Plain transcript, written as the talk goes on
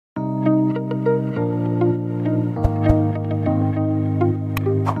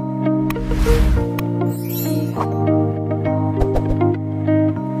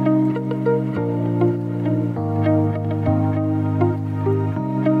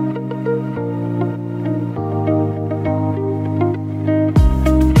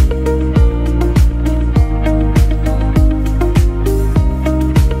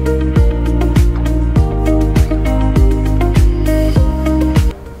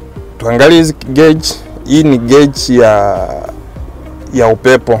Tuangalie hizi gauge. Hii ni gauge ya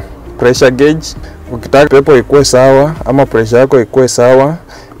upepo, pressure gauge. Ukitaka upepo ikuwe sawa ama pressure yako ikuwe sawa,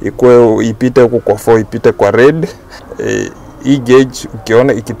 ipite huko kwa 4, ipite kwa red. Hii gauge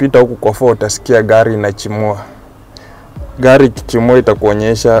ukiona ikipita huko kwa 4 utasikia gari inachimua. Gari ikichimua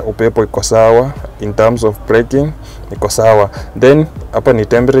itakuonyesha upepo iko sawa, in terms of braking iko sawa. Then hapa ni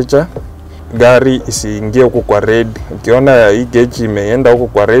temperature. Gari isiingie huko kwa red. Ukiona hii gauge imeenda huko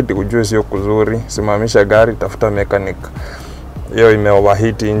kwa red, ujue sio kuzuri. Simamisha gari, tafuta mechanic. Hiyo ime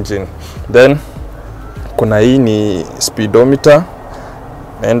overheat engine. Then kuna hii ni speedometer,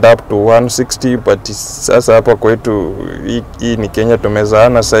 end up to 160, but sasa hapa kwetu hii ni Kenya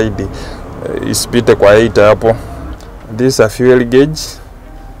tumezaana zaidi, isipite kwa 8 hapo. This is a fuel gauge.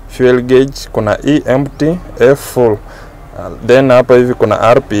 Fuel gauge kuna E empty, F full. Then hapa hivi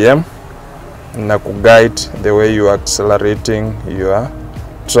kuna RPM na kuguide the way you are accelerating your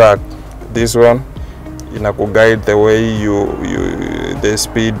truck. This one ina kuguide the way the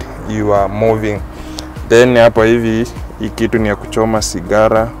speed you are moving. Then hapa hivi hii kitu ni ya kuchoma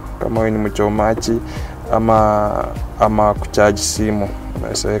sigara kama wewe ni mchomaji ama kucharge simu,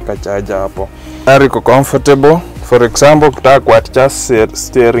 unaweka charger hapo. Gari iko comfortable. For example, ukitaka kuadjust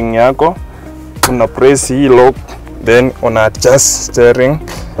steering yako, una press hii lock, then una adjust steering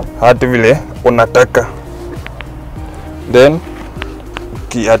hadi vile unataka. Then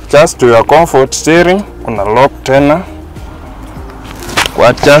adjust to your comfort steering, una lock tena. Kwa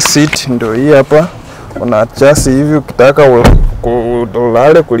adjust seat ndio hii hapa, una adjust hivi ukitaka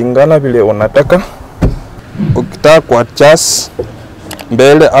ulale kulingana vile unataka. Ukitaka ku adjust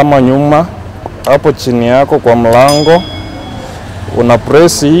mbele ama nyuma, hapo chini yako kwa mlango una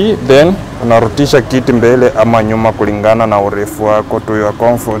press hii, then unarutisha kiti mbele ama nyuma kulingana na urefu wako to your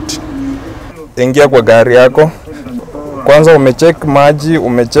comfort. Ingia kwa gari yako. Kwanza umecheck maji,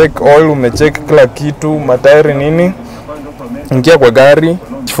 umecheck oil, umecheck kila kitu, matairi nini. Ingia kwa gari,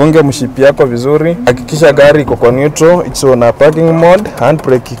 funge mshipi yako vizuri. Hakikisha gari iko kwa neutral, it's on a parking mode,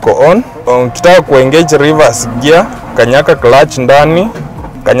 handbrake iko on. Ukitaka ku engage reverse gear, kanyaka clutch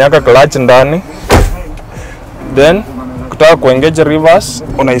ndani. Then ukitaka ku engage reverse,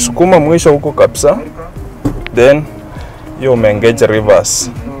 unaisukuma mwisho huko kabisa. Then hiyo umeengage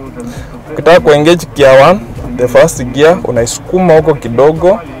reverse. Ukitaka ku engage gear 1, the first gear unaisukuma huko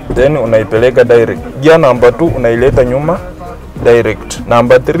kidogo, then unaipeleka direct. Gear number 2 unaileta nyuma direct.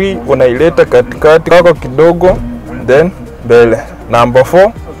 Number 3 unaileta katikati yako kidogo, then mbele. Number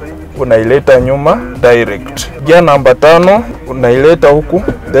 4 unaileta nyuma direct. Gear number 5 unaileta huku,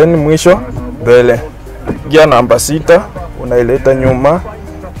 then mwisho mbele. Gear number 6 unaileta nyuma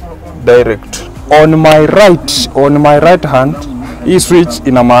direct. On my right hand, hii switch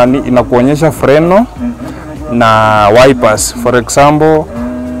inakuonyesha freno na wipers. For example,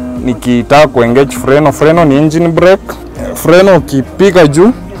 nikitaka ku engage freno ni engine brake. Freno ukipiga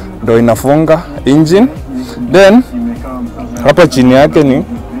juu ndio inafunga engine. Then hapa chini yake ni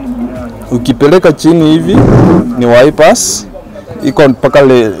ukipeleka chini hivi ni wipers.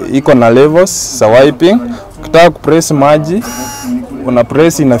 Iko na levels za wiping. Ukitaka ku press maji, una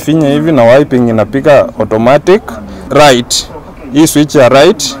press inafinya hivi na wiping inapiga automatic. Right, hii switch ya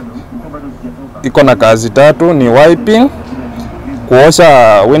right iko na kazi 3, ni wiping,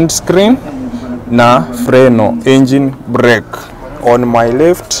 kuosha windscreen na freno, engine brake. On my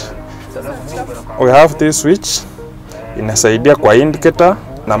left we have this switch, inasaidia kwa indicator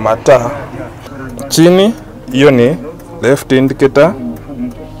na mataa. Chini hiyo ni left indicator.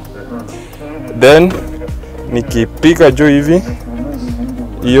 Then nikipiga juu hivi,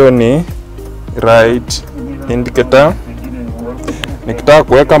 hiyo ni right indicator. Nikitaka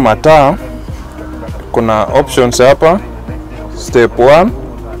kuweka mataa, kuna options hapa. Step 1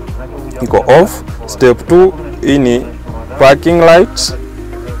 iko off. Step 2 hii ni parking lights.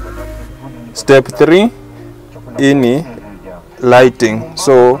 Step 3 hii ni lighting.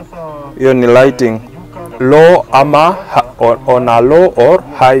 So hiyo ni lighting low ama on a low or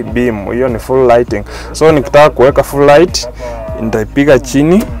high beam. Hiyo ni full lighting. So nikitaka kuweka full light, nitaipiga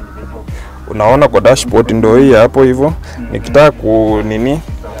chini. Unaona kwa dashboard ndio hii hapo hivyo. Nikitaka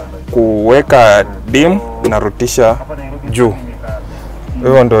kuweka dim, narutisha juu.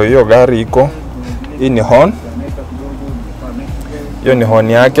 Hiyo ndio hiyo gari iko. Hii ni horn. Hiyo ni horn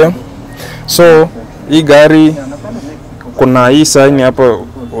yake. So hii gari kuna hii sign hapo,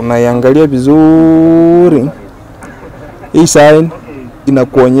 unaiangalia vizuri. Hii sign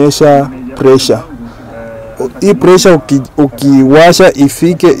inakuonyesha pressure. Hii pressure ukiwasha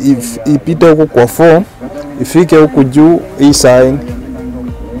ipite huko kwa 4, ifike huko juu, hii sign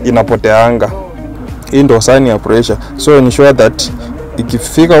inapoteanga. Hii ndio sign ya pressure. So ensure that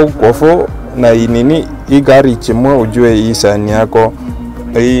ikifika huko kwa 4 na nini hii gari ichimwe, ujue hii sani yako,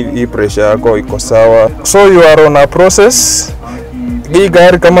 hii pressure yako iko sawa. So you are on a process. Hii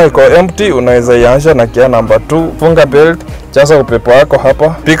gari kama iko empty unaweza ianza na gear number 2, funga belt, jaza upepo wako hapa,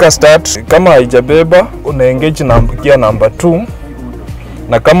 pika start. Kama haijabeba una engage na gear number 2,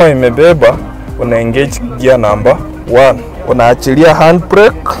 na kama imebeba una engage gear number 1. Unaachilia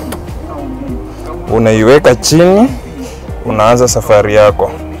handbrake, unaiweka chini, unaanza safari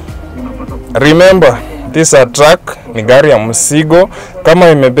yako. Remember, this a truck, ni gari ya mzigo. Kama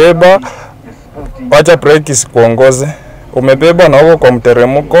imebeba, wacha brake isikuongoze. Umebeba na uko kwa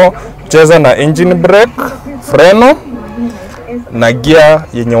mteremko, cheza na engine brake, freno na gear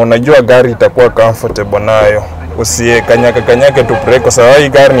yenye unajua gari itakuwa comfortable nayo. Usiye kanyaka tu brake, kwa sababu hii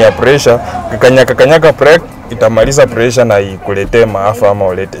gari ni ya pressure. Kanyaka brake itamaliza pressure na ikuletee maafa ama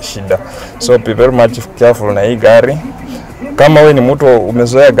ulete shida. So be very much careful na hii gari. Kama we ni mtu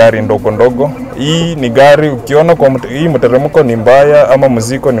umezoea gari ndogo, hii ni gari ukiona kwa hii mteremko ni mbaya ama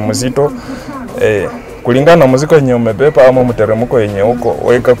mzigo ni mzito, kulingana na mzigo yenye umebeba ama mteremko yenye uko,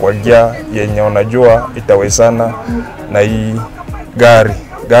 weka kwa gear yenye unajua itawezana na hii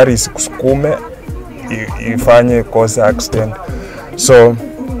gari isikusukume ifanye cause accident. So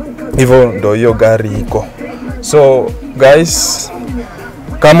hivyo ndio hiyo gari iko. So guys,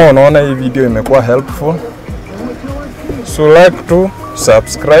 kama unaona hii video imekuwa helpful, so like to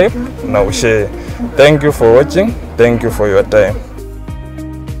subscribe na ushare. Thank you for watching. Thank you for your time.